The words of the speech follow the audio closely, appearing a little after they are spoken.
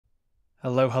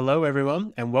Hello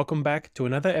everyone, and welcome back to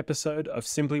another episode of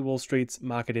Simply Wall Street's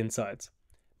Market Insights.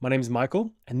 My name is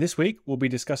Michael, and this week we'll be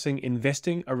discussing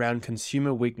investing around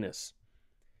consumer weakness.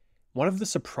 One of the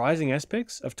surprising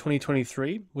aspects of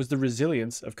 2023 was the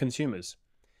resilience of consumers.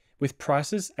 With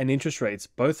prices and interest rates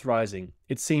both rising,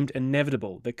 it seemed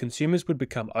inevitable that consumers would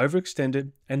become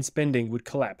overextended and spending would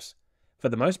collapse. For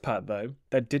the most part, though,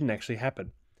 that didn't actually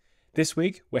happen. This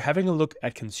week, we're having a look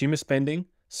at consumer spending,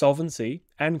 solvency,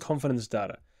 and confidence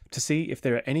data to see if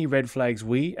there are any red flags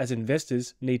we, as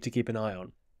investors, need to keep an eye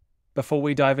on. Before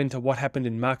we dive into what happened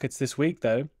in markets this week,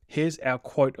 though, here's our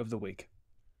quote of the week.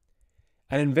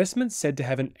 An investment said to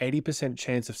have an 80%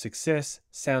 chance of success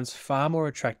sounds far more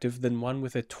attractive than one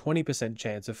with a 20%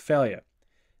 chance of failure.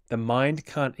 The mind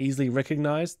can't easily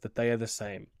recognize that they are the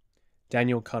same.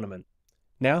 Daniel Kahneman.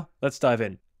 Now, let's dive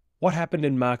in. What happened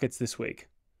in markets this week?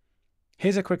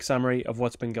 Here's a quick summary of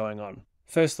what's been going on.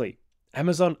 Firstly,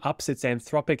 Amazon ups its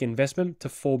Anthropic investment to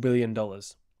 $4 billion.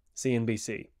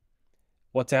 CNBC.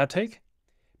 What's our take?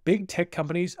 Big tech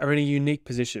companies are in a unique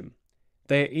position.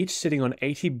 They are each sitting on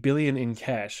 $80 billion in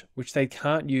cash, which they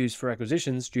can't use for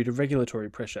acquisitions due to regulatory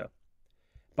pressure.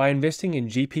 By investing in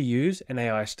GPUs and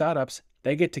AI startups,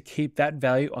 they get to keep that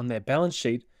value on their balance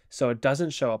sheet so it doesn't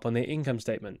show up on their income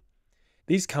statement.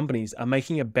 These companies are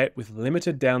making a bet with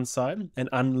limited downside and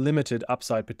unlimited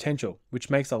upside potential, which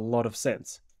makes a lot of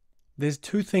sense. There's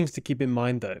two things to keep in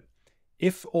mind though.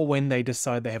 If or when they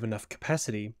decide they have enough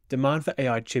capacity, demand for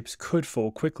AI chips could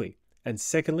fall quickly. And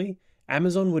secondly,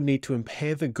 Amazon would need to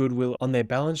impair the goodwill on their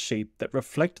balance sheet that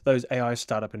reflect those AI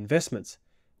startup investments,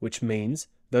 which means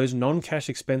those non-cash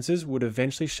expenses would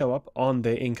eventually show up on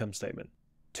their income statement.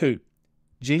 2.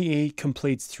 GE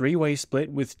completes three-way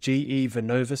split with GE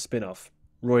Vernova spinoff.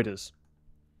 Reuters.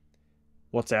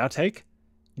 What's our take?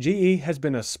 GE has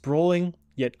been a sprawling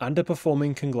yet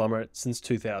underperforming conglomerate since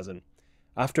 2000.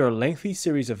 After a lengthy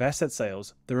series of asset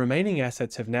sales, the remaining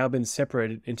assets have now been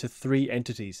separated into three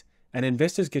entities, and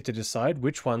investors get to decide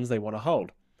which ones they want to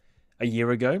hold. A year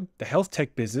ago, the health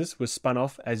tech business was spun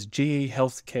off as GE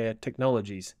Healthcare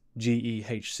Technologies,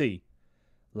 GEHC.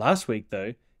 Last week,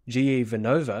 though, GE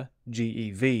Vernova,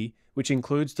 GEV, which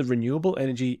includes the renewable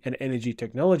energy and energy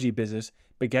technology business,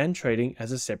 began trading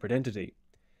as a separate entity.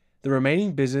 The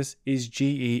remaining business is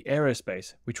GE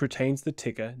Aerospace, which retains the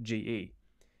ticker GE.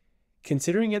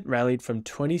 Considering it rallied from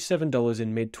 $27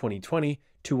 in mid-2020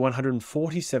 to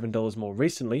 $147 more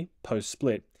recently,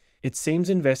 post-split, it seems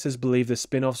investors believe the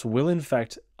spin-offs will in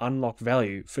fact unlock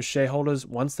value for shareholders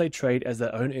once they trade as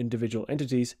their own individual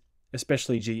entities,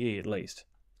 especially GE at least.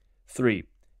 3.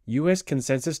 US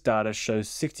consensus data shows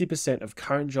 60% of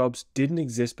current jobs didn't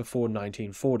exist before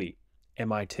 1940.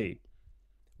 MIT.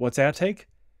 What's our take?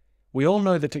 We all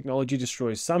know that technology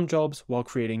destroys some jobs while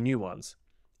creating new ones.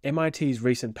 MIT's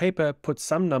recent paper puts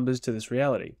some numbers to this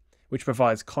reality, which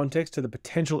provides context to the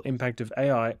potential impact of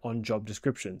AI on job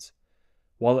descriptions.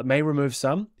 While it may remove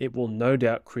some, it will no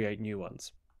doubt create new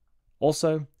ones.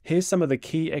 Also, here's some of the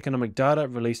key economic data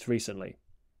released recently.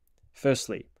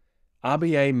 Firstly,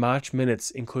 RBA March minutes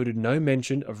included no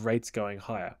mention of rates going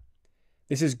higher.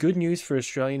 This is good news for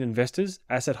Australian investors,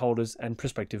 asset holders, and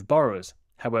prospective borrowers.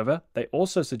 However, they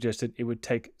also suggested it would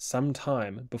take some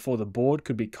time before the board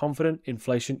could be confident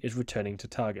inflation is returning to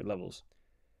target levels.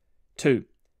 2.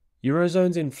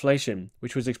 Eurozone's inflation,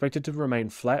 which was expected to remain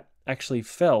flat, actually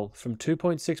fell from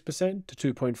 2.6%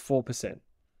 to 2.4%.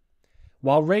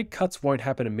 While rate cuts won't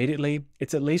happen immediately,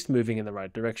 it's at least moving in the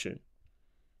right direction.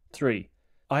 3.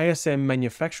 ISM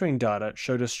manufacturing data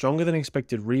showed a stronger than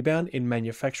expected rebound in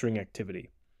manufacturing activity.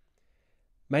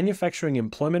 Manufacturing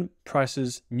employment,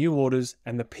 prices, new orders,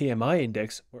 and the PMI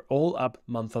index were all up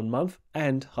month on month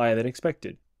and higher than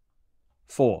expected.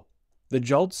 4. The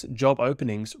JOLTS job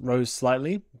openings rose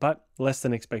slightly, but less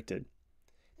than expected.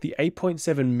 The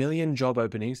 8.7 million job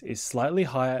openings is slightly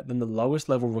higher than the lowest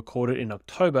level recorded in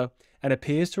October and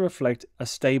appears to reflect a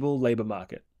stable labor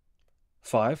market.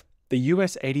 5. The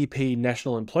US ADP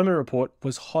National Employment Report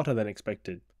was hotter than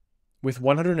expected, with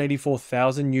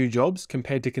 184,000 new jobs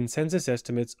compared to consensus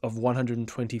estimates of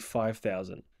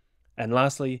 125,000. And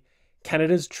lastly,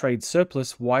 Canada's trade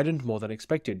surplus widened more than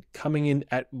expected, coming in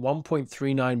at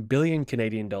 1.39 billion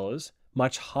Canadian dollars,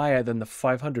 much higher than the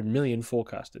 500 million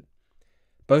forecasted.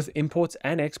 Both imports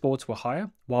and exports were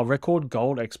higher, while record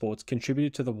gold exports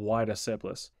contributed to the wider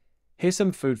surplus. Here's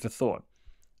some food for thought.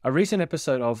 A recent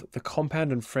episode of the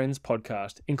Compound and Friends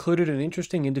podcast included an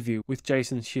interesting interview with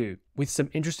Jason Hugh, with some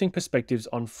interesting perspectives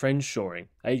on friendshoring,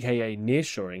 aka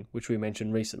nearshoring, which we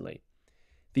mentioned recently.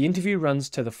 The interview runs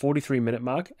to the 43-minute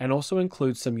mark and also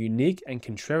includes some unique and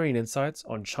contrarian insights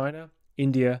on China,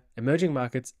 India, emerging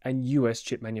markets, and US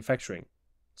chip manufacturing.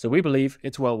 So we believe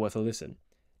it's well worth a listen.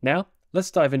 Now,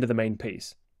 let's dive into the main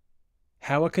piece.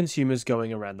 How are consumers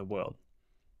going around the world?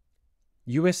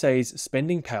 USA's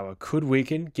spending power could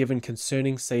weaken given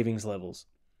concerning savings levels.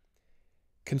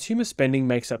 Consumer spending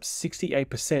makes up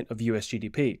 68% of US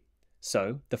GDP,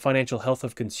 so the financial health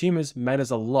of consumers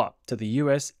matters a lot to the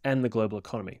US and the global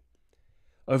economy.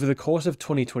 Over the course of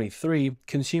 2023,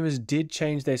 consumers did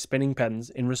change their spending patterns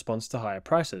in response to higher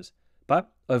prices,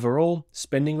 but overall,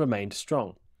 spending remained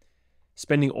strong.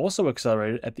 Spending also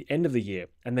accelerated at the end of the year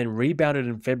and then rebounded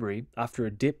in February after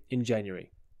a dip in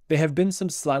January. There have been some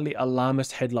slightly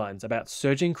alarmist headlines about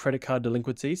surging credit card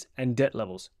delinquencies and debt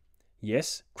levels.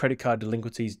 Yes, credit card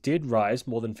delinquencies did rise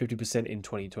more than 50% in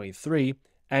 2023,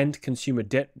 and consumer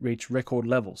debt reached record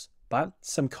levels, but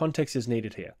some context is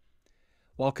needed here.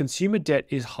 While consumer debt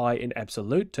is high in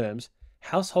absolute terms,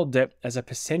 household debt as a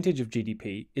percentage of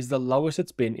GDP is the lowest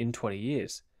it's been in 20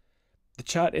 years. The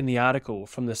chart in the article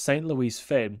from the St. Louis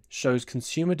Fed shows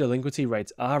consumer delinquency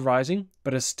rates are rising,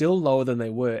 but are still lower than they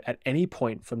were at any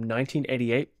point from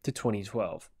 1988 to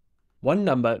 2012. One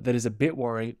number that is a bit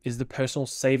worrying is the personal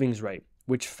savings rate,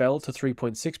 which fell to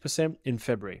 3.6% in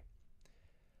February.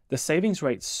 The savings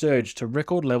rate surged to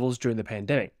record levels during the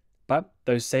pandemic, but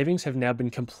those savings have now been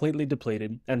completely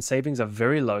depleted and savings are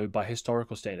very low by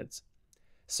historical standards.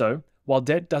 So, while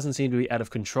debt doesn't seem to be out of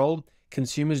control,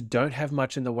 consumers don't have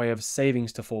much in the way of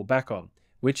savings to fall back on,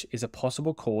 which is a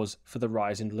possible cause for the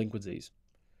rise in delinquencies.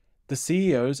 The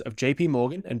CEOs of JP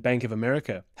Morgan and Bank of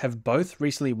America have both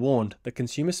recently warned that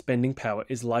consumer spending power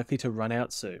is likely to run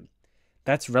out soon.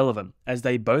 That's relevant, as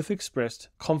they both expressed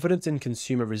confidence in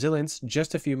consumer resilience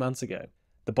just a few months ago.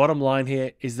 The bottom line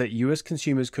here is that US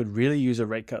consumers could really use a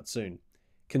rate cut soon.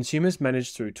 Consumers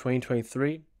managed through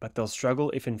 2023, but they'll struggle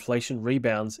if inflation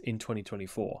rebounds in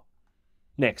 2024.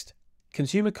 Next,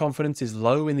 consumer confidence is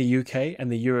low in the UK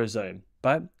and the Eurozone,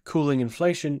 but cooling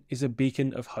inflation is a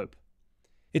beacon of hope.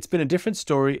 It's been a different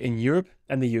story in Europe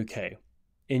and the UK.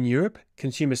 In Europe,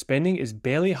 consumer spending is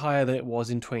barely higher than it was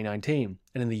in 2019,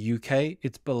 and in the UK,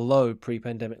 it's below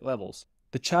pre-pandemic levels.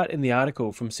 The chart in the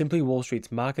article from Simply Wall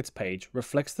Street's markets page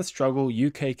reflects the struggle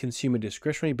UK consumer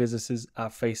discretionary businesses are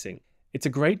facing. It's a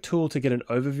great tool to get an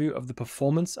overview of the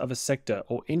performance of a sector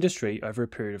or industry over a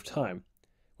period of time.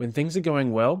 When things are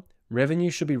going well, revenue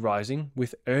should be rising,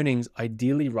 with earnings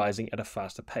ideally rising at a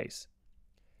faster pace.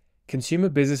 Consumer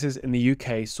businesses in the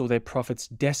UK saw their profits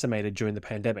decimated during the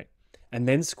pandemic, and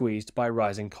then squeezed by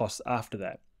rising costs after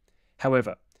that.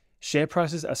 However, share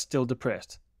prices are still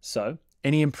depressed, so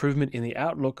any improvement in the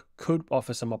outlook could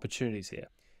offer some opportunities here.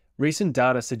 Recent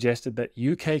data suggested that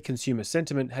UK consumer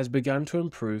sentiment has begun to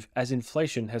improve as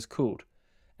inflation has cooled,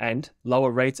 and lower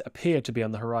rates appear to be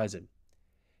on the horizon.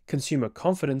 Consumer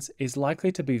confidence is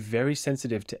likely to be very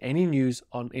sensitive to any news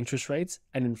on interest rates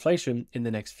and inflation in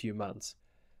the next few months.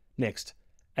 Next,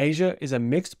 Asia is a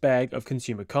mixed bag of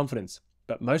consumer confidence,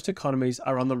 but most economies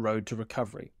are on the road to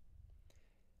recovery.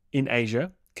 In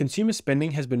Asia, consumer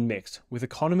spending has been mixed, with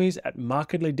economies at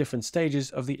markedly different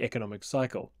stages of the economic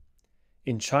cycle.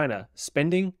 In China,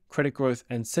 spending, credit growth,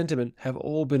 and sentiment have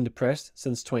all been depressed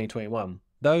since 2021,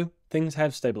 though things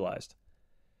have stabilized.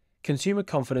 Consumer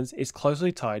confidence is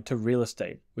closely tied to real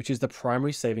estate, which is the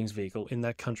primary savings vehicle in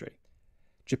that country.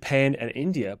 Japan and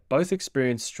India both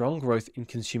experienced strong growth in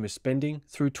consumer spending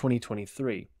through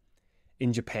 2023.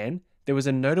 In Japan, there was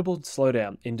a notable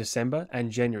slowdown in December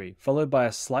and January, followed by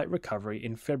a slight recovery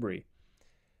in February.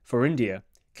 For India,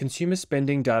 consumer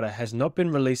spending data has not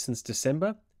been released since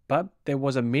December, but there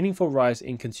was a meaningful rise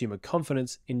in consumer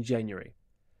confidence in January.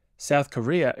 South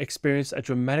Korea experienced a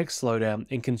dramatic slowdown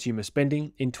in consumer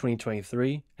spending in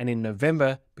 2023 and in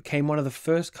November became one of the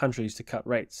first countries to cut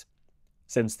rates.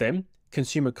 Since then,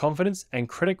 consumer confidence and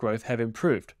credit growth have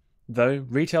improved, though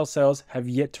retail sales have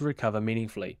yet to recover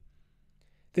meaningfully.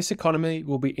 This economy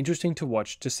will be interesting to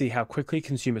watch to see how quickly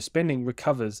consumer spending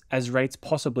recovers as rates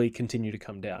possibly continue to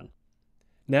come down.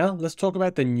 Now, let's talk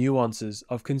about the nuances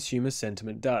of consumer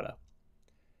sentiment data.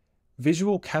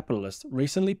 Visual Capitalist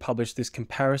recently published this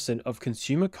comparison of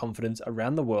consumer confidence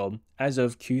around the world as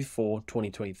of Q4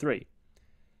 2023.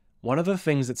 One of the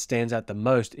things that stands out the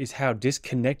most is how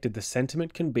disconnected the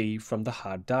sentiment can be from the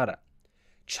hard data.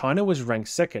 China was ranked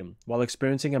second while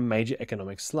experiencing a major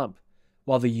economic slump,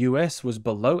 while the US was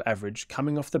below average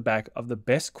coming off the back of the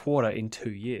best quarter in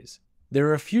 2 years. There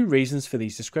are a few reasons for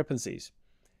these discrepancies.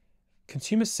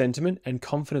 Consumer sentiment and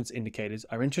confidence indicators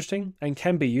are interesting and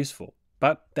can be useful,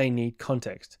 but they need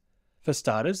context. For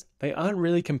starters, they aren't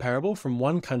really comparable from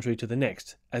one country to the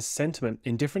next, as sentiment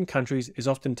in different countries is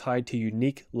often tied to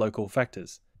unique local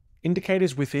factors.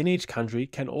 Indicators within each country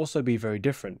can also be very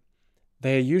different.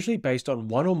 They are usually based on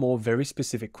one or more very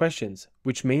specific questions,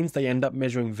 which means they end up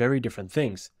measuring very different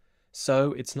things.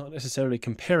 So it's not necessarily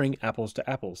comparing apples to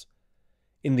apples.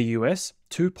 In the US,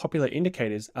 two popular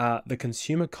indicators are the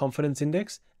Consumer Confidence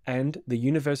Index and the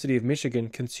University of Michigan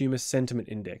Consumer Sentiment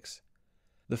Index.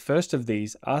 The first of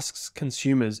these asks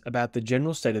consumers about the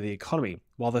general state of the economy,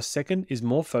 while the second is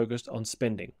more focused on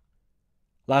spending.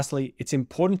 Lastly, it's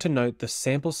important to note the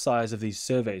sample size of these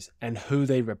surveys and who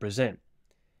they represent.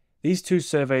 These two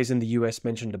surveys in the US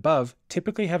mentioned above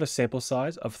typically have a sample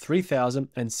size of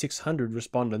 3,600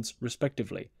 respondents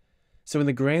respectively. So in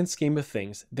the grand scheme of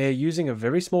things, they're using a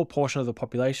very small portion of the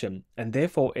population, and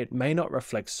therefore it may not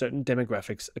reflect certain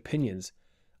demographics' opinions,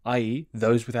 i.e.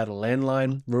 those without a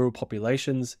landline, rural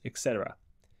populations, etc.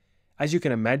 As you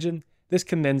can imagine, this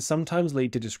can then sometimes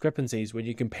lead to discrepancies when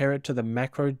you compare it to the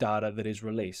macro data that is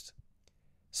released.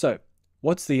 So,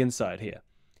 what's the insight here?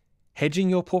 Hedging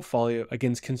your portfolio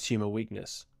against consumer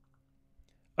weakness.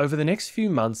 Over the next few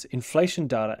months, inflation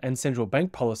data and central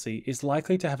bank policy is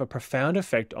likely to have a profound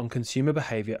effect on consumer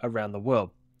behavior around the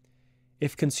world.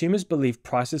 If consumers believe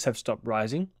prices have stopped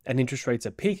rising and interest rates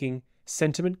are peaking,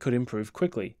 sentiment could improve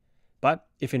quickly. But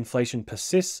if inflation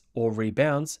persists or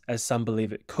rebounds, as some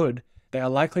believe it could, they are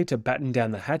likely to batten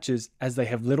down the hatches as they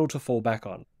have little to fall back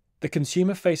on. The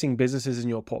consumer-facing businesses in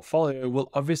your portfolio will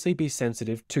obviously be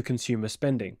sensitive to consumer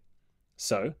spending.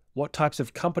 So, what types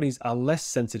of companies are less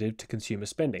sensitive to consumer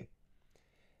spending?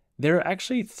 There are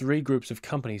actually three groups of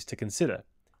companies to consider.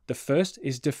 The first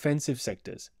is defensive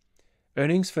sectors.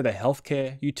 Earnings for the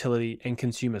healthcare, utility, and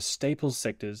consumer staples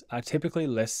sectors are typically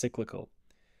less cyclical.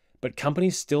 But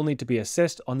companies still need to be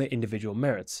assessed on their individual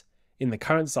merits. In the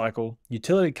current cycle,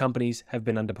 utility companies have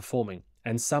been underperforming,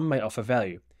 and some may offer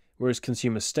value, whereas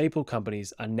consumer staple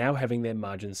companies are now having their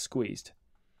margins squeezed.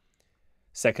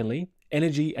 Secondly,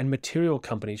 energy and material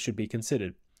companies should be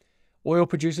considered. Oil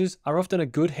producers are often a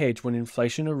good hedge when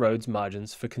inflation erodes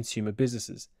margins for consumer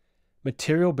businesses.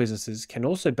 Material businesses can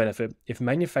also benefit if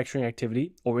manufacturing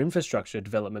activity or infrastructure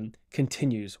development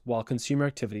continues while consumer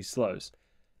activity slows.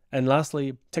 And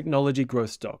lastly, technology growth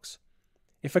stocks.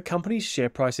 If a company's share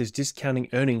price is discounting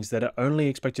earnings that are only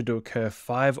expected to occur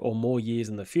 5 or more years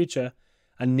in the future,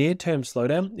 a near-term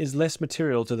slowdown is less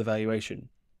material to the valuation.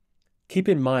 Keep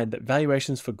in mind that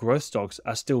valuations for growth stocks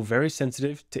are still very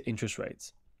sensitive to interest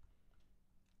rates.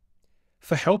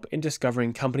 For help in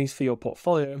discovering companies for your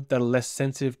portfolio that are less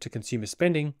sensitive to consumer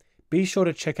spending, be sure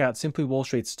to check out Simply Wall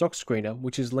Street's stock screener,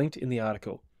 which is linked in the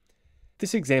article.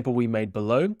 This example we made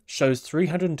below shows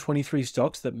 323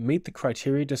 stocks that meet the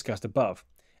criteria discussed above,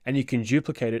 and you can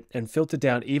duplicate it and filter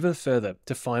down even further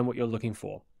to find what you're looking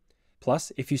for.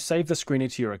 Plus, if you save the screener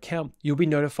to your account, you'll be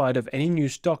notified of any new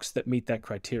stocks that meet that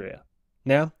criteria.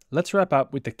 Now, let's wrap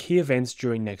up with the key events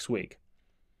during next week.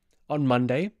 On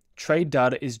Monday, trade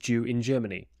data is due in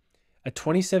Germany. A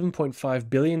 $27.5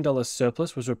 billion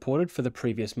surplus was reported for the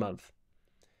previous month.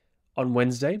 On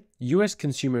Wednesday, US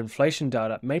consumer inflation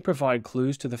data may provide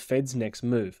clues to the Fed's next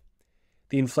move.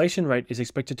 The inflation rate is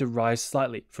expected to rise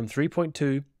slightly from 3.2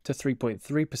 to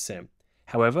 3.3%.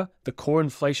 However, the core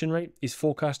inflation rate is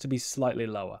forecast to be slightly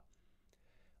lower.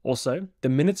 Also, the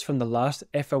minutes from the last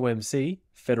FOMC,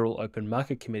 Federal Open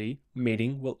Market Committee,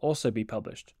 meeting will also be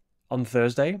published. On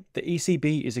Thursday, the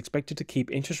ECB is expected to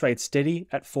keep interest rates steady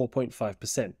at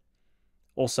 4.5%.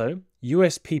 Also,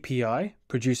 US PPI,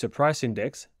 Producer Price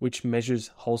Index, which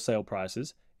measures wholesale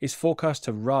prices, is forecast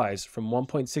to rise from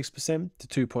 1.6%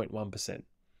 to 2.1%.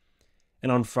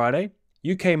 And on Friday,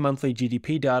 UK monthly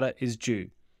GDP data is due.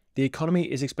 The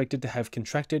economy is expected to have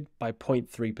contracted by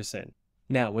 0.3%.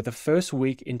 Now, with the first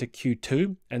week into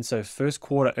Q2, and so first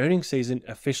quarter earnings season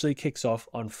officially kicks off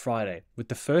on Friday with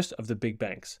the first of the big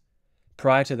banks.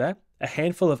 Prior to that, a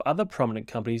handful of other prominent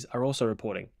companies are also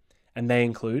reporting, and they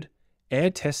include Air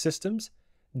Test Systems,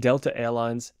 Delta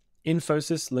Airlines,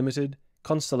 Infosys Limited,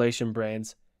 Constellation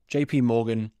Brands, JP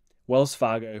Morgan, Wells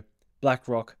Fargo,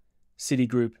 BlackRock,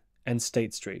 Citigroup, and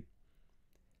State Street.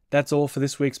 That's all for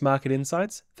this week's Market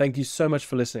Insights. Thank you so much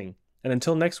for listening, and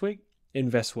until next week,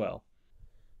 invest well.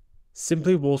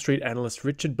 Simply Wall Street analyst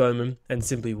Richard Bowman and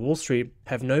Simply Wall Street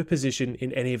have no position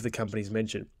in any of the companies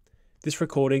mentioned. This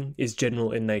recording is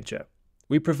general in nature.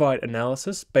 We provide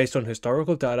analysis based on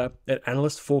historical data and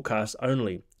analyst forecasts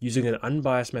only, using an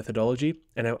unbiased methodology,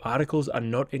 and our articles are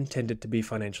not intended to be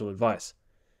financial advice.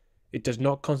 It does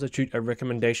not constitute a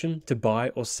recommendation to buy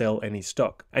or sell any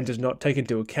stock, and does not take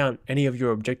into account any of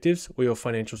your objectives or your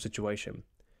financial situation.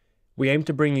 We aim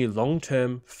to bring you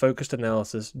long-term, focused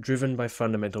analysis driven by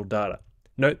fundamental data,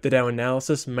 Note that our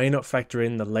analysis may not factor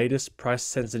in the latest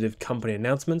price-sensitive company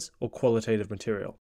announcements or qualitative material.